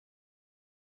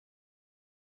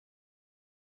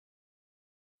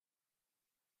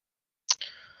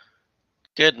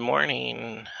Good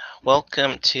morning.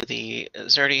 Welcome to the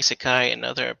Xerte, Sakai, and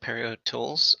other Apereo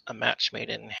tools, a match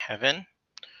made in heaven.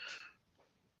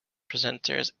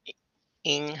 Presenters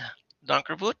Inge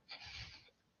Donkervoort.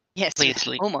 Yes, Please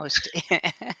lead. almost.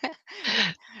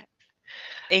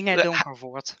 Inge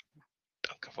Donkervoort.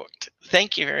 Donkervoort.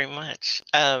 Thank you very much.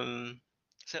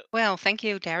 Well, thank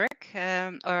you, Derek.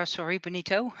 Sorry,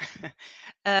 Benito.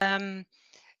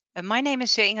 My name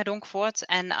is Inge Donkervoort,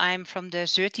 and I'm from the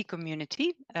Xerte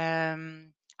community.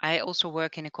 I also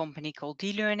work in a company called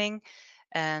DLearning,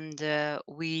 and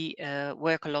we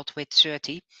work a lot with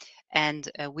Xerte.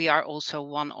 And we are also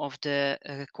one of the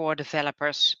core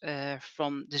developers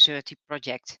from the Xerte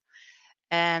project.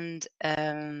 And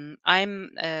I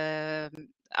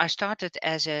started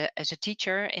as a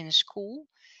teacher in a school,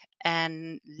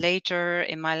 and later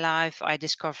in my life I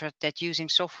discovered that using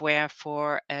software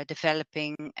for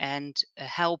developing and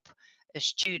help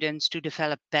students to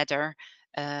develop better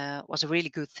was a really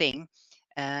good thing.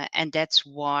 And that's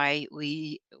why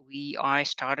I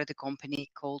started a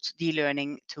company called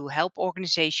DLearning to help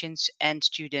organizations and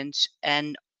students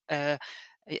and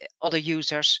other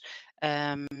users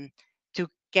um, to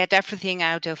get everything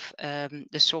out of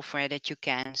the software that you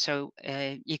can. So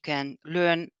you can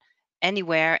learn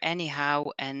anywhere, anyhow,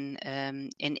 and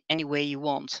in any way you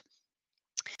want.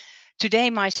 Today,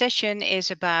 my session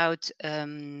is about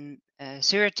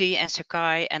Xerte and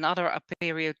Sakai and other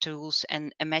Apereo tools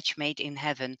and a match made in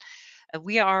heaven.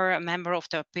 We are a member of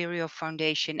the Apereo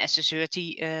Foundation as a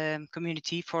Xerte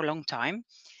community for a long time.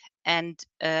 And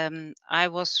I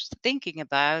was thinking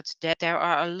about that there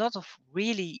are a lot of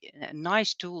really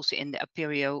nice tools in the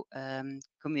Apereo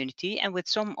community. And with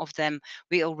some of them,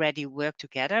 we already work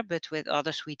together, but with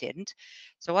others, we didn't.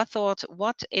 So I thought,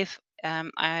 what if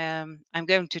I'm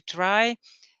going to try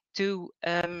to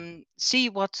see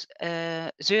what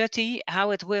Xerte, how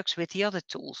it works with the other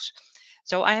tools.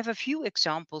 So I have a few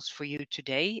examples for you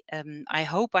today. I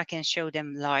hope I can show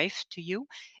them live to you.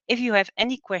 If you have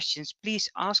any questions, please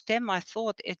ask them. I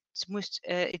thought it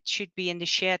should be in the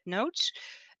shared notes.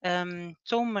 Tom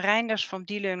Reinders from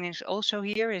DLearning is also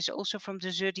here, is also from the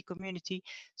Xerte community,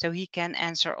 so he can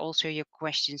answer also your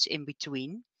questions in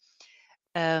between.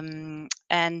 I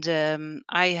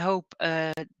hope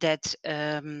that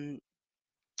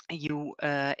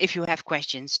if you have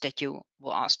questions, that you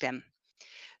will ask them.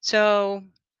 So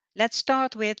let's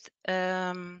start with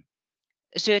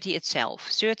Xerte itself.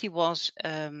 Xerte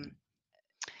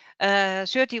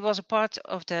was a part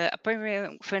of the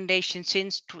Apereo Foundation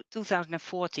since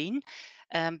 2014.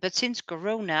 But since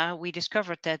Corona, we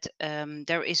discovered that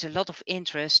there is a lot of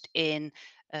interest in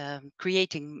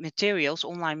creating materials,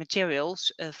 online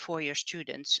materials for your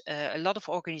students. A lot of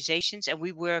organizations, and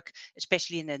we work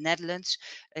especially in the Netherlands,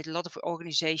 a lot of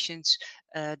organizations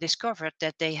discovered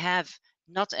that they have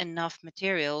not enough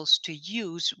materials to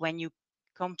use when you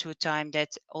come to a time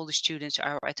that all the students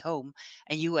are at home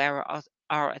and you are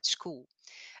at school.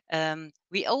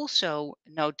 We also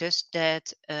noticed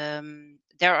that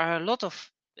there are a lot of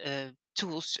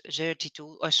tools,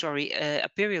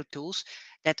 Apereo tools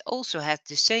that also had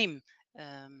the same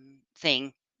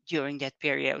thing during that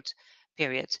period.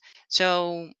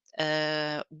 So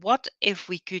what if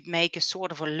we could make a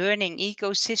sort of a learning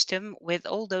ecosystem with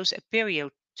all those Apereo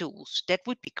tools? That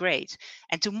would be great.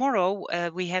 And tomorrow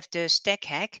we have the stack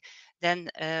hack. Then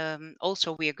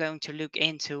also we are going to look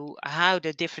into how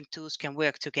the different tools can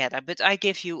work together. But I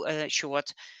give you a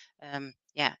short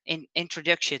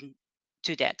introduction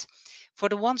to that. For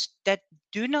the ones that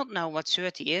do not know what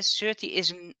Xerte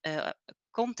is a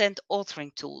content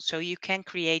authoring tool. So you can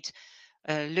create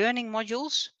learning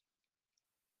modules.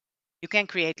 You can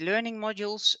create learning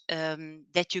modules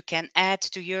that you can add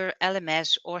to your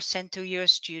LMS or send to your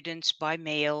students by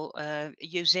mail,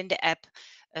 using the app,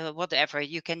 whatever.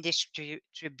 You can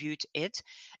distribute it.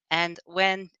 And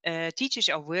when teachers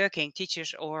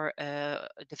or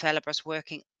developers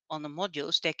working on the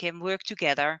modules, they can work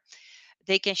together.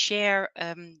 They can share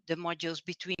the modules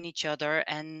between each other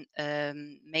and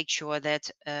make sure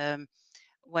that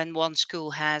when one school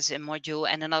has a module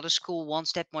and another school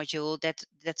wants that module,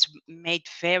 that's made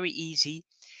very easy.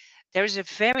 There is a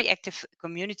very active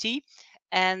community,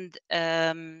 and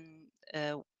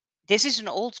this is an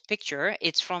old picture.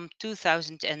 It's from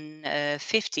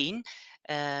 2015,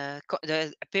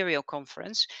 the Apereo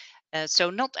conference. So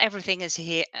not everything is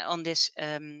here on this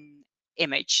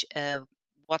image.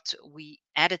 What we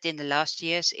added in the last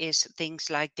years is things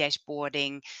like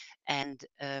dashboarding and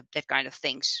that kind of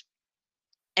things.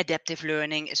 Adaptive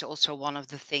learning is also one of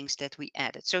the things that we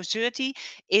added. So Xerte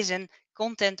is a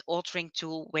content authoring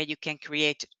tool where you can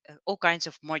create all kinds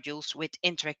of modules with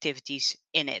interactivities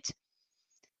in it.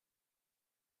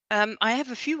 I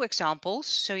have a few examples,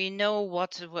 so you know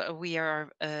what we are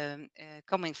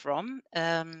coming from.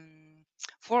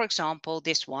 For example,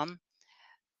 this one.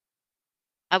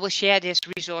 I will share this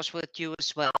resource with you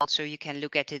as well, so you can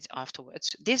look at it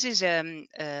afterwards. This is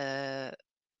a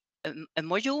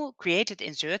module created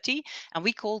in Xerte, and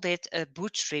we called it a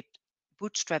bootstrap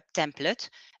template,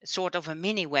 sort of a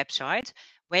mini website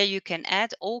where you can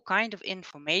add all kind of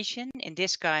information in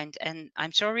this kind. And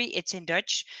I'm sorry, it's in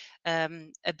Dutch,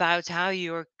 about how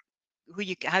you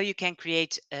can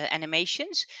create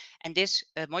animations. And this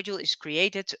module is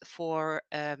created for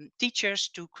teachers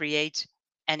to create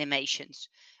animations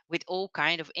with all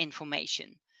kind of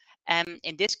information.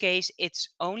 In this case, it's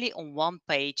only on one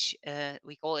page.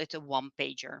 We call it a one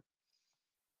pager.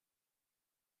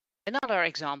 Another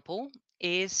example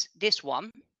is this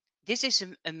one. This is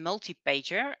a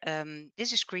multi-pager.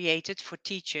 This is created for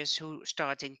teachers who are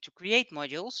starting to create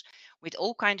modules with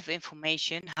all kind of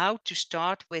information, how to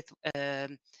start with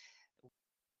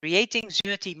creating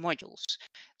Xerte modules.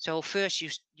 So first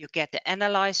you get the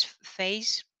analyze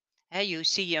phase. You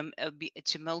see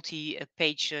it's a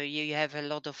multi-page, so you have a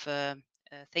lot of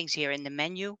things here in the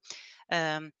menu.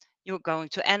 You're going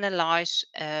to analyze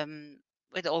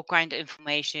with all kind of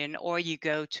information, or you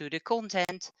go to the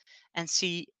content and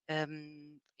see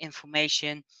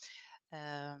information,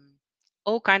 um,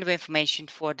 all kind of information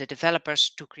for the developers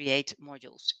to create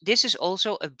modules. This is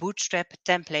also a bootstrap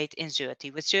template in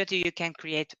Xerte. With Xerte, you can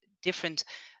create different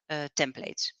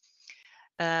templates.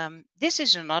 This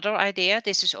is another idea.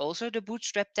 This is also the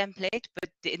bootstrap template, but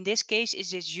in this case,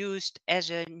 it is used as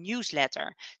a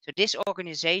newsletter. So this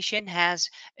organization has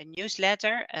a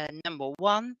newsletter, number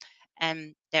one,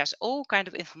 and there's all kind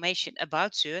of information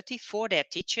about Xerte for their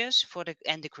teachers,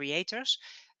 and the creators.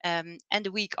 And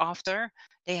the week after,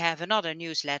 they have another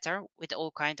newsletter with all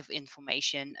kind of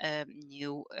information,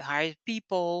 new hired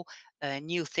people,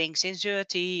 new things in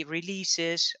Xerte,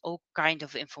 releases, all kind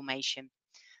of information.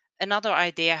 Another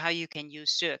idea how you can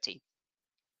use Xerte.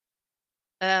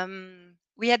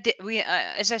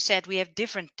 As I said, we have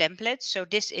different templates. So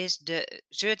this is the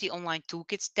Xerte Online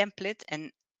Toolkits template,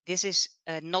 and this is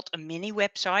not a mini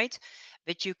website,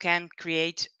 but you can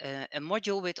create a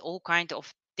module with all kind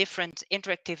of different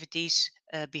interactivities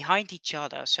behind each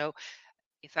other. So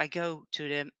if I go to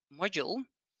the module,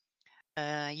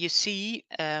 you see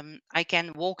I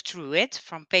can walk through it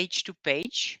from page to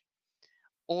page,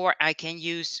 or I can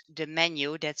use the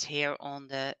menu that's here on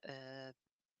the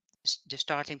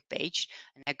starting page,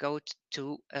 and I go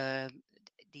to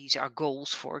these are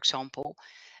goals, for example,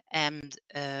 and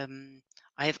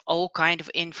I have all kind of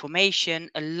information,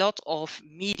 a lot of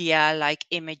media like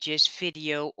images,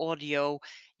 video, audio.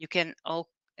 You can all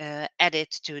add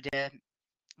it to the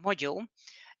module.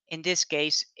 In this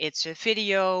case, it's a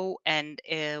video, and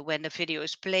when the video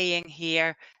is playing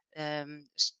here, um,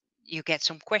 you get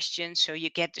some questions, so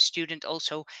you get the student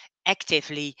also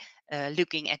actively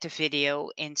looking at the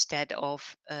video instead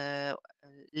of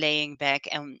laying back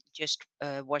and just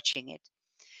watching it.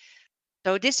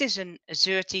 So this is an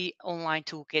Xerte Online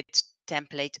Toolkit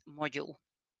template module.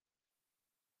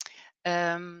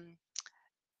 In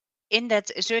that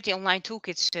Xerte Online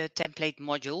Toolkits template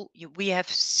module, we have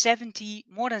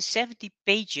more than 70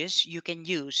 pages you can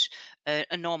use.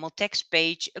 A normal text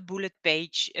page, a bullet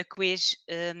page, a quiz,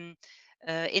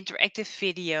 interactive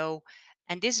video.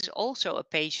 And this is also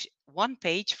one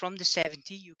page from the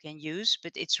 70 you can use,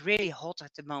 but it's really hot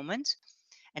at the moment.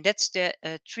 And that's the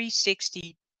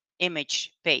 360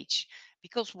 image page.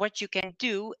 Because what you can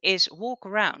do is walk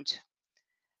around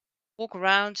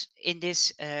in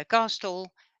this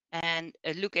castle and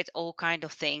look at all kind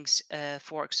of things.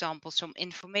 For example, some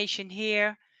information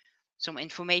here, some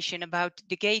information about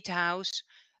the gatehouse,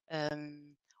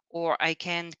 um, or I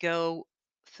can go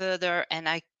further and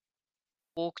I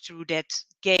walk through that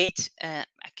gate. I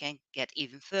can get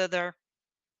even further.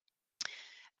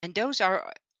 And those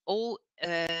are all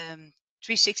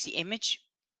 360 image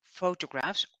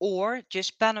photographs, or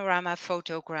just panorama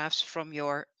photographs from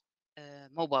your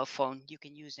mobile phone. You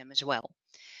can use them as well.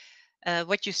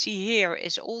 What you see here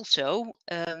is also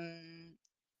a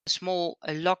small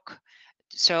lock.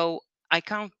 So I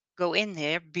can't go in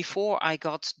here before I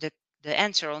got the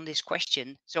answer on this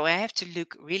question. So I have to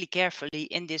look really carefully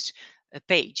in this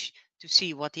page to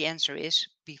see what the answer is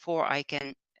before I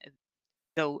can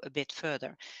go a bit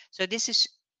further. So this is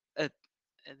a,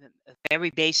 a very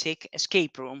basic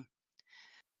escape room.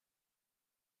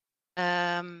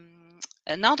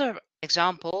 Another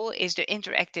example is the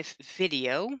interactive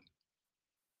video.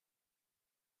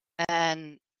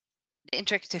 And the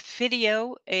interactive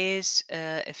video is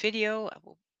a video.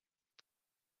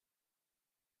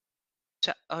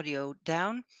 audio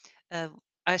down.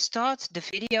 I start the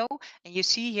video, and you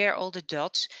see here all the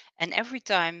dots. And every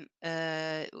time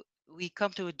we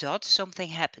come to a dot, something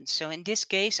happens. So in this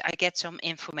case, I get some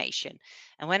information.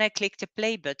 And when I click the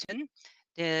play button,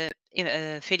 the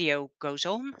video goes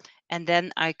on, and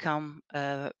then I can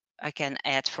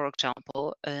add, for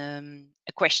example,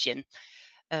 a question.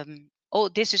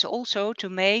 This is also to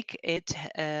make it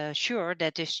sure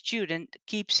that the student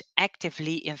keeps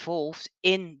actively involved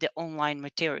in the online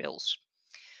materials.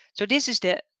 So this is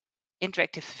the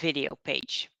interactive video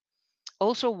page.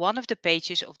 Also one of the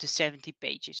pages of the 70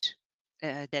 pages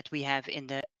that we have in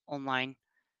the online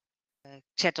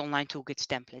Xerte Online Toolkits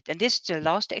template. And this is the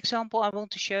last example I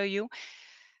want to show you.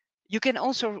 You can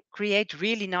also create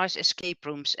really nice escape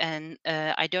rooms. And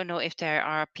I don't know if there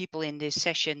are people in this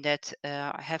session that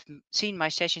have seen my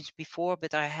sessions before,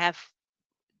 but I have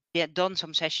done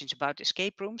some sessions about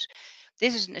escape rooms.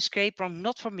 This is an escape room,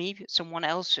 not for me. Someone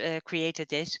else created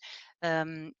this.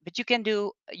 But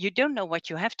you don't know what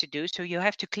you have to do. So you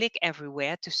have to click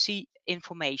everywhere to see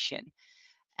information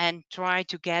and try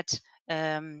to get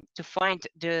to find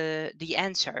the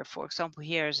answer. For example,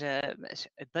 here's a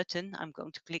button. I'm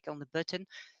going to click on the button.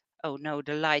 Oh no,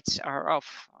 the lights are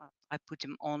off. I put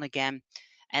them on again.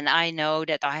 And I know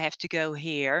that I have to go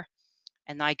here,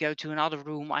 and I go to another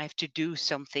room. I have to do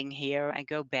something here. I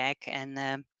go back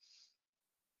and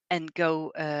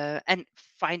go and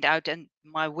find out and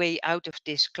my way out of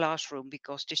this classroom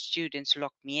because the students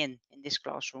locked me in this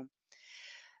classroom.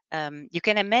 You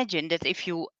can imagine that if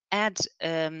you add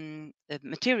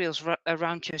materials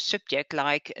around your subject,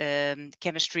 like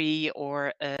chemistry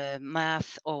or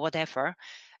math or whatever,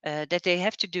 that they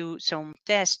have to do some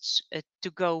tests to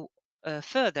go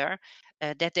further,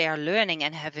 that they are learning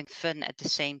and having fun at the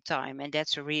same time. And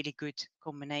that's a really good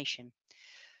combination.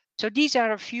 So these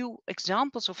are a few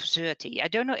examples of Xerte. I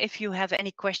don't know if you have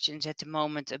any questions at the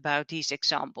moment about these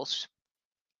examples.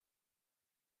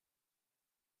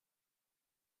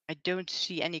 I don't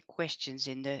see any questions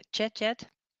in the chat yet.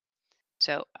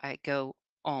 So I go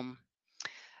on.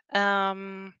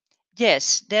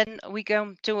 Yes, then we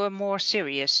go to a more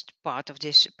serious part of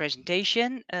this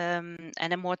presentation and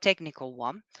a more technical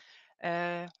one.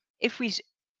 If we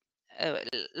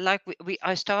like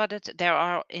I started, there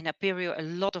are in Apereo a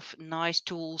lot of nice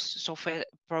tools, software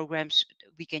programs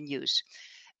we can use,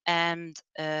 and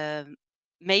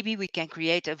maybe we can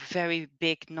create a very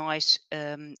big, nice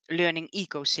learning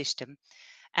ecosystem.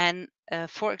 And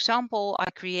for example,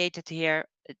 I created here,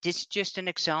 this is just an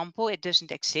example, it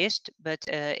doesn't exist, but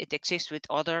it exists with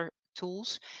other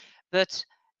tools. But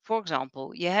for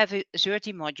example, you have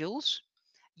Xerte modules.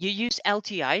 You use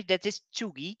LTI, that is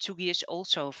Tsugi. Tsugi is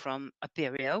also from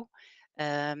Apereo.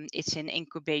 It's in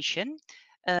incubation.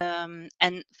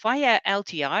 And via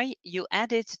LTI, you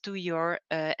add it to your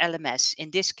LMS, in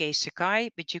this case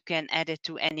Sakai, but you can add it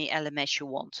to any LMS you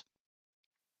want.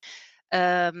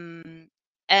 And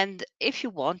if you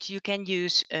want, you can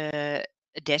use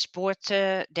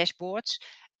dashboards,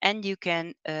 and you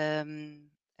can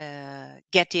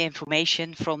get the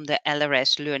information from the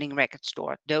LRS Learning Record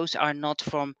Store. Those are not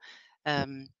from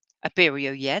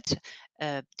Apereo yet.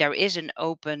 There is an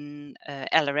open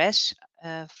LRS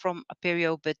from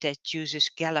Apereo, but that uses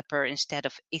Galloper instead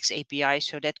of XAPI,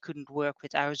 so that couldn't work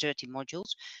with our Xerte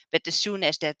modules. But as soon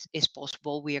as that is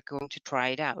possible, we are going to try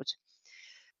it out.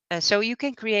 So you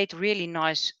can create really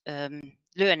nice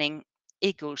learning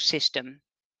ecosystem.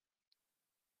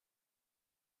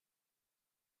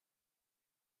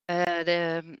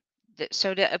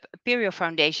 So the Apereo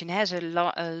Foundation has a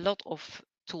lot of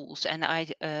tools, and I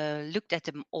looked at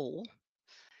them all.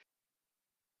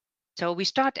 So we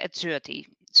start at Xerte.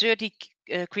 Xerte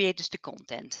creates the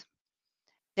content.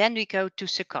 Then we go to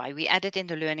Sakai. We add it in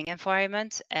the learning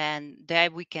environment, and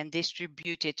there we can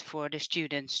distribute it for the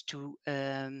students to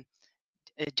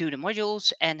do the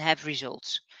modules and have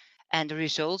results. And the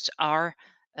results are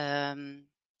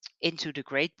into the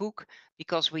gradebook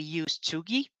because we use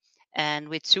Tsugi. And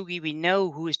with Tsugi, we know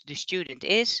who the student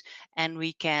is, and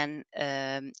we can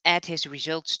add his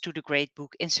results to the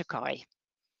gradebook in Sakai.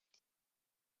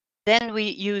 Then we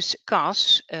use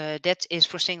CAS, that is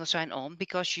for single sign-on,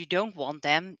 because you don't want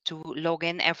them to log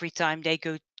in every time they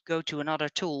go to another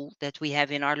tool that we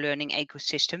have in our learning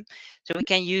ecosystem. So we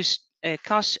can use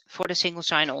CAS for the single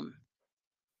sign-on.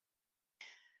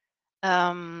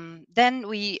 Then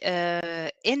we,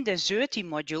 in the Xerte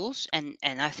modules, and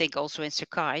I think also in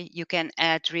Sakai, you can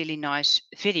add really nice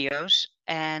videos,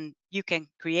 and you can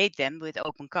create them with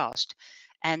OpenCast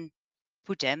and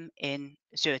put them in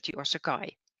Xerte or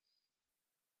Sakai.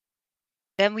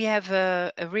 Then we have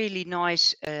a really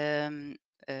nice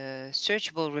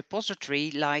searchable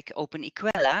repository like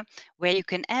OpenEquella, where you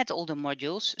can add all the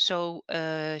modules so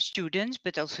students,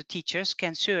 but also teachers,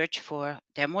 can search for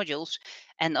their modules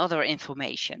and other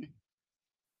information.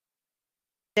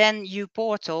 Then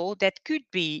uPortal, that could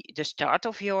be the start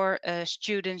of your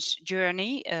students'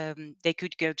 journey. They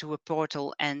could go to a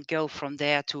portal and go from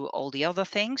there to all the other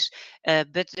things.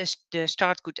 But the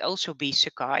start could also be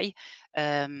Sakai.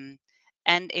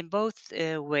 And in both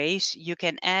ways, you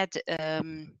can add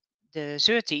the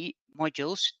Xerte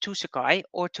modules to Sakai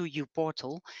or to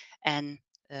uPortal and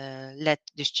let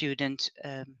the student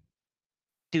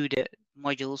do the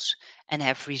modules and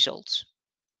have results.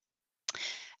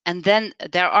 And then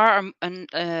there are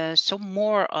some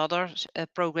more other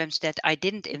programs that I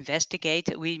didn't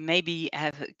investigate. We maybe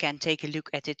can take a look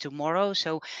at it tomorrow.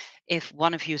 So if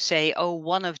one of you say, oh,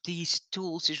 one of these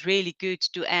tools is really good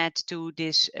to add to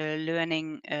this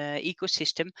learning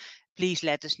ecosystem, please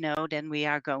let us know. Then we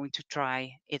are going to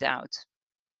try it out.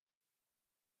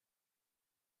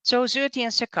 So Xerte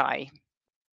and Sakai.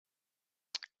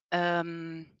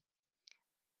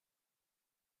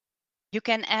 You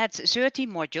can add Xerte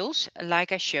modules,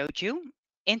 like I showed you,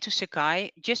 into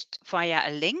Sakai just via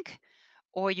a link,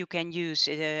 or you can use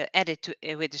add it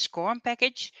with the SCORM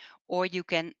package, or you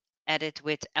can add it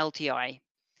with LTI.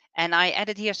 And I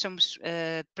added here some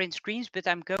print screens, but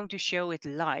I'm going to show it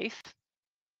live.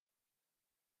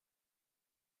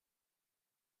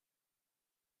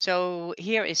 So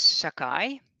here is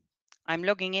Sakai. I'm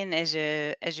logging in as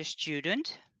a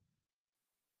student.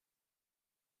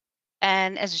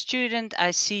 And as a student, I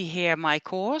see here my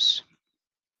course.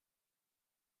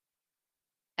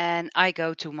 And I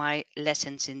go to my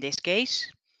lessons in this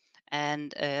case.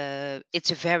 And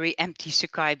it's a very empty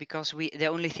Sakai because the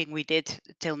only thing we did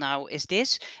till now is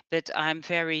this. But I'm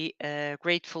very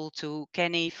grateful to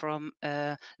Kenny from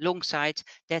Longside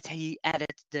that he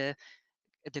added the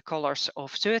colors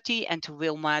of 30, and to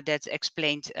Wilma that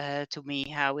explained to me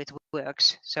how it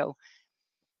works. So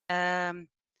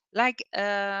like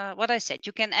what I said,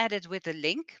 you can add it with a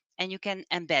link and you can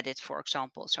embed it, for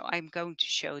example. So I'm going to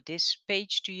show this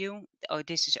page to you. Oh,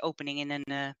 this is opening in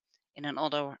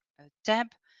another tab.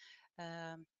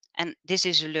 And this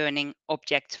is a learning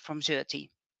object from Xerte.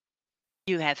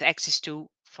 You have access to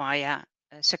via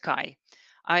Sakai.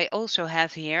 I also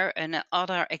have here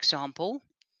another example.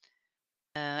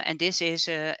 And this is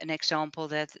an example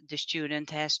that the student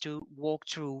has to walk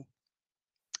through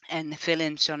and fill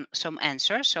in some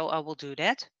answers. So I will do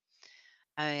that.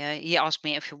 He asked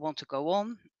me if you want to go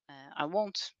on. I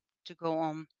want to go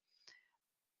on.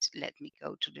 Let me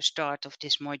go to the start of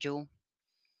this module.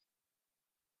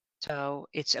 So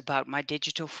it's about my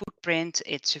digital footprint.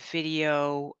 It's a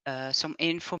video, some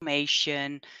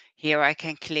information. Here I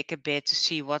can click a bit to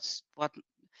see what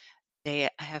they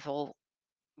have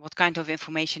what kind of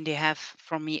information they have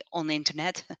from me on the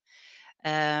internet.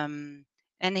 And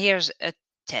here's a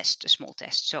test, a small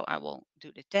test. So I will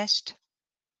do the test.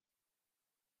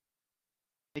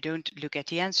 I don't look at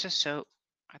the answers, so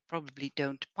I probably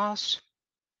don't pass.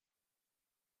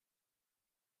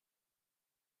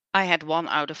 I had 1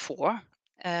 out of 4.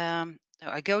 So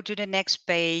I go to the next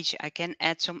page. I can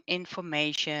add some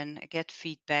information. I get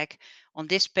feedback. On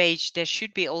this page, there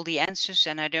should be all the answers,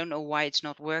 and I don't know why it's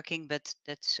not working, but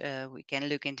that's we can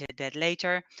look into that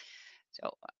later. So,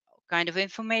 all kind of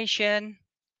information,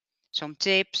 some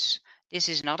tips. This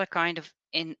is another kind of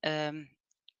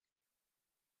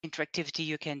interactivity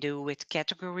you can do with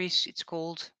categories. It's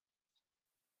called.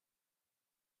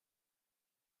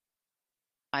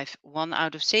 I've 1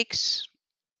 out of 6.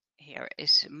 Here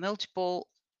is multiple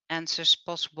answers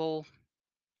possible.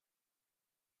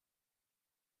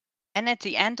 And at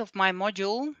the end of my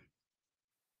module,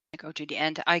 I go to the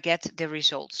end, I get the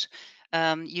results.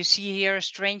 You see here a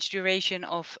strange duration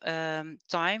of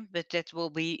time, but that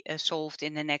will be solved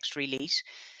in the next release.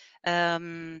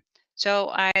 So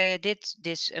I did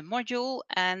this module,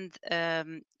 and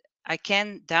I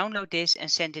can download this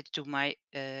and send it to my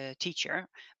teacher.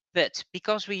 But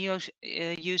because we use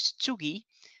Tsugi,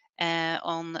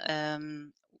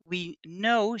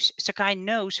 Sakai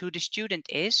knows who the student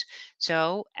is.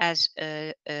 So as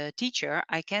a teacher,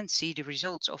 I can see the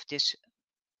results of this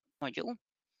module.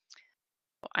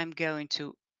 I'm going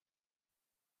to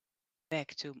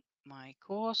back to my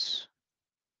course.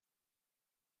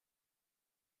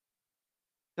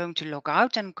 I'm going to log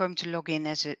out, and I'm going to log in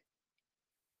as in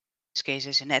this case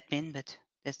as an admin, but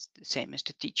that's the same as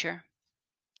the teacher.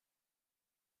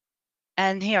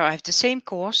 And here I have the same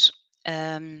course,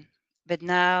 but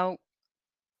now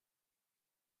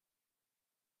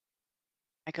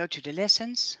I go to the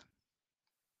lessons,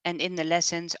 and in the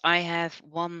lessons I have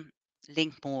one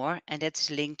link more, and that's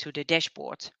linked to the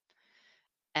dashboard.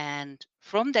 And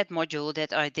from that module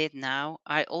that I did now,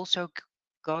 I also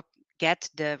get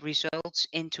the results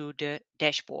into the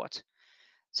dashboard.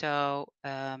 So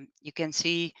you can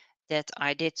see that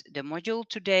I did the module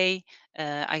today.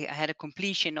 I had a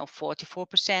completion of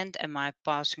 44% and my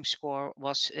passing score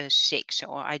was 6,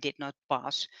 so I did not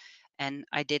pass. And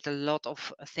I did a lot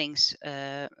of things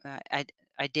I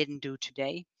didn't do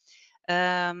today.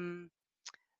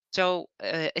 So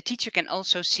a teacher can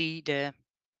also see the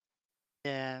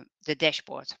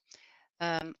dashboard.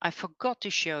 I forgot to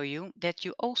show you that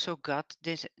you also got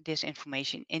this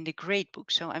information in the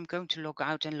gradebook. So I'm going to log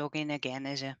out and log in again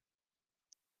as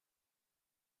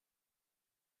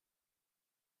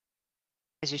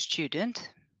a student.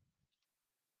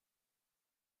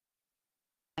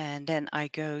 And then I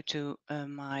go to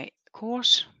my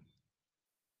course.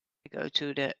 I go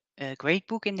to the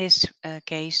gradebook in this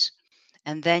case.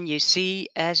 And then you see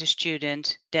as a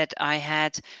student that I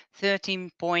had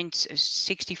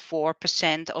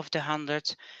 13.64% of the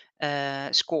 100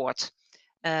 scored.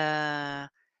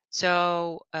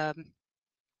 So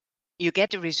you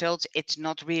get the results. It's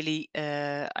not really,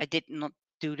 I did not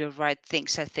do the right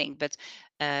things, I think, but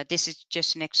this is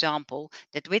just an example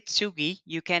that with Tsugi,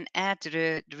 you can add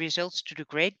the results to the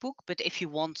gradebook. But if you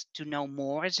want to know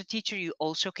more as a teacher, you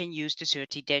also can use the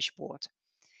Xerte dashboard.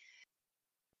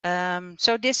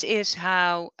 So this is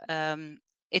how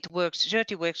it works.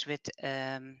 Xerte works with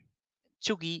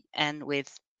Tsugi and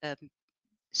with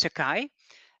Sakai.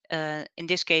 In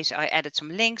this case, I added some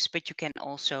links, but you can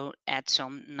also add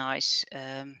some nice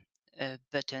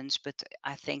buttons. But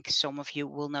I think some of you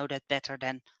will know that better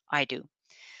than I do.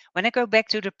 When I go back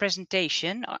to the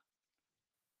presentation,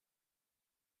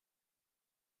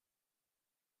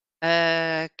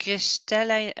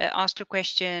 Christella asked a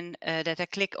question that I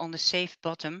click on the save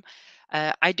button.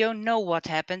 I don't know what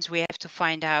happens. We have to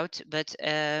find out, but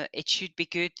it should be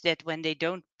good that when they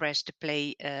don't press the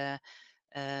play, the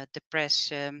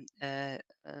press,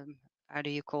 how do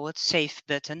you call it, save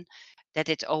button, that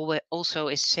it also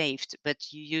is saved.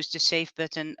 But you use the save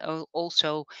button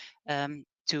also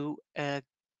to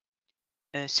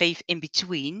save in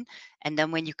between. And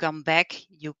then when you come back,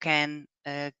 you can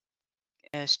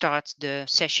start the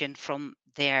session from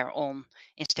there on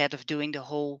instead of doing the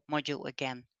whole module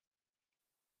again.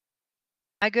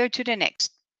 I go to the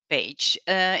next page.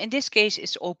 In this case,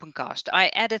 it's Opencast. I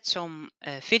added some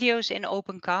videos in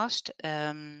Opencast.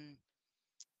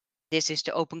 This is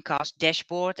the Opencast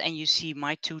dashboard, and you see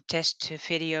my 2 test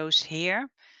videos here.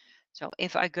 So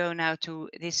if I go now to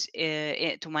this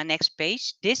to my next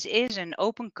page, this is an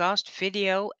Opencast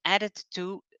video added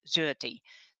to Xerte.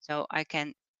 So I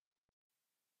can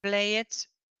play it.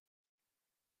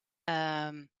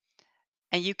 And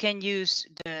you can use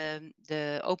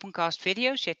the Opencast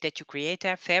videos that you create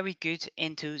there very good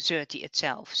into Xerte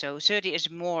itself. So Xerte is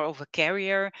more of a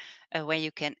carrier where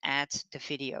you can add the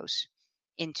videos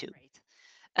into.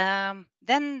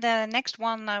 Then the next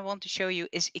one I want to show you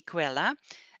is Equella.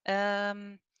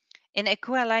 In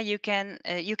Equella, you can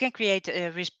create a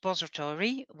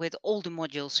repository with all the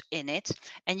modules in it,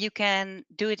 and you can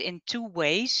do it in 2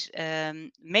 ways,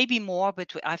 maybe more,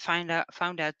 but I found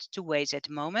out 2 ways at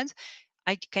the moment.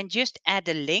 I can just add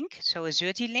a link, so a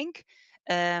Xerte link,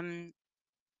 and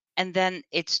then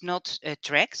it's not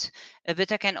tracked,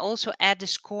 but I can also add the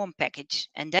SCORM package,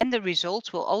 and then the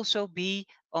results will also be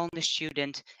on the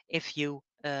student if you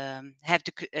have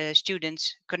the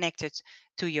students connected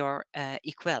to your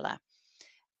Equella.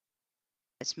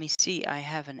 Let me see, I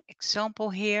have an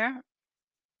example here.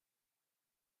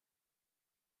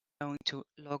 I'm going to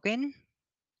log in.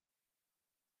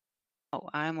 Oh,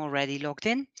 I'm already logged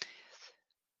in.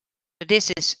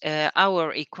 This is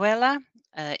our Equella.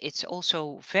 It's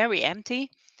also very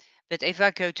empty. But if I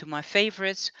go to my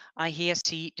favorites, I here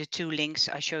see the 2 links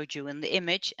I showed you in the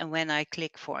image. And when I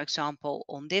click, for example,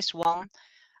 on this one,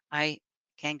 I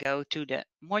can go to the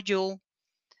module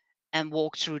and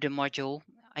walk through the module.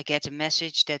 I get a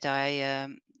message that that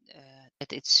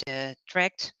it's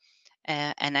tracked,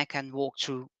 and I can walk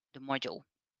through the module.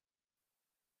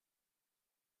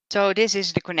 So this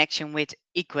is the connection with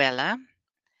Equella.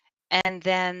 And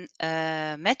then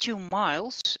Matthew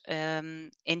Miles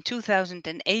in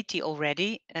 2080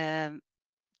 already,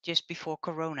 just before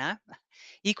Corona,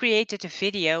 he created a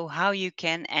video how you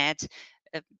can add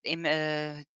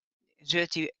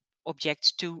Xerte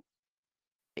objects to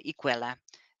the Equella.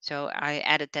 So I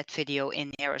added that video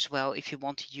in here as well if you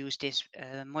want to use this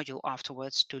module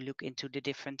afterwards to look into the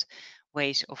different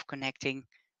ways of connecting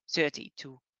Xerte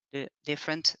to the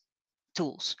different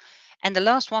tools. And the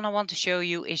last one I want to show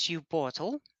you is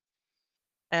uPortal.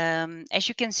 As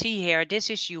you can see here, this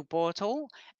is uPortal,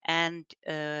 and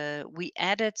we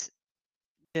added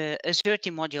the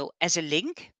Xerte module as a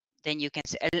link. Then you can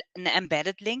an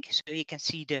embedded link, so you can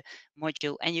see the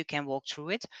module and you can walk through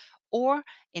it. Or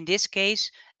in this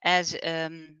case, as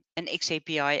an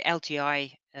XAPI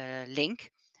LTI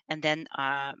link, and then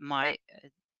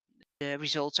the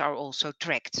results are also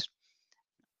tracked.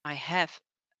 I have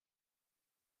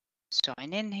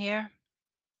sign in here,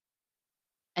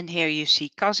 and here you see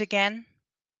CAS again.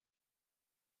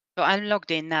 So I'm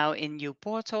logged in now in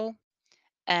uPortal,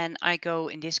 and I go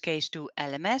in this case to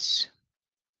LMS,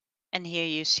 and here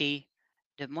you see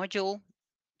the module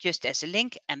just as a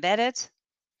link embedded,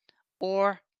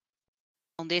 or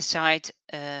on this side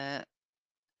as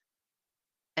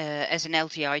an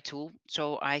LTI tool.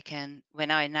 So I can,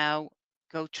 when I now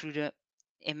go through the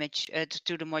image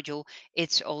to the module,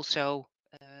 it's also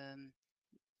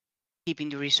keeping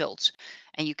the results.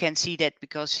 And you can see that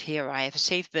because here I have a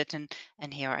save button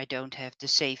and here I don't have the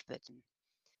save button.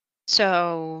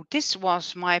 So this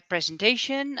was my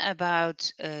presentation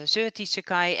about Xerte,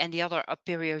 Sakai and the other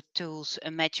Apereo tools, a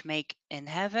matchmake in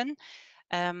heaven.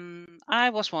 I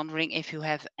was wondering if you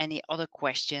have any other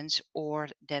questions or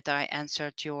that I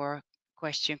answered your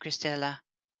question, Christella,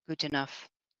 good enough.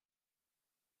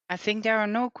 I think there are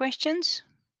no questions.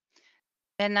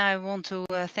 Then I want to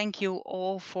thank you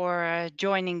all for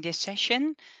joining this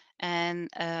session, and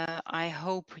I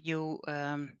hope you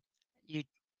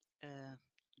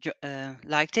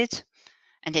liked it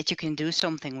and that you can do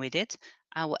something with it.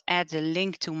 I will add the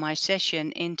link to my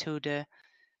session into the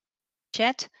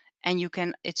chat, and you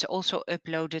can. It's also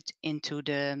uploaded into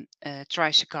the Try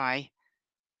Sakai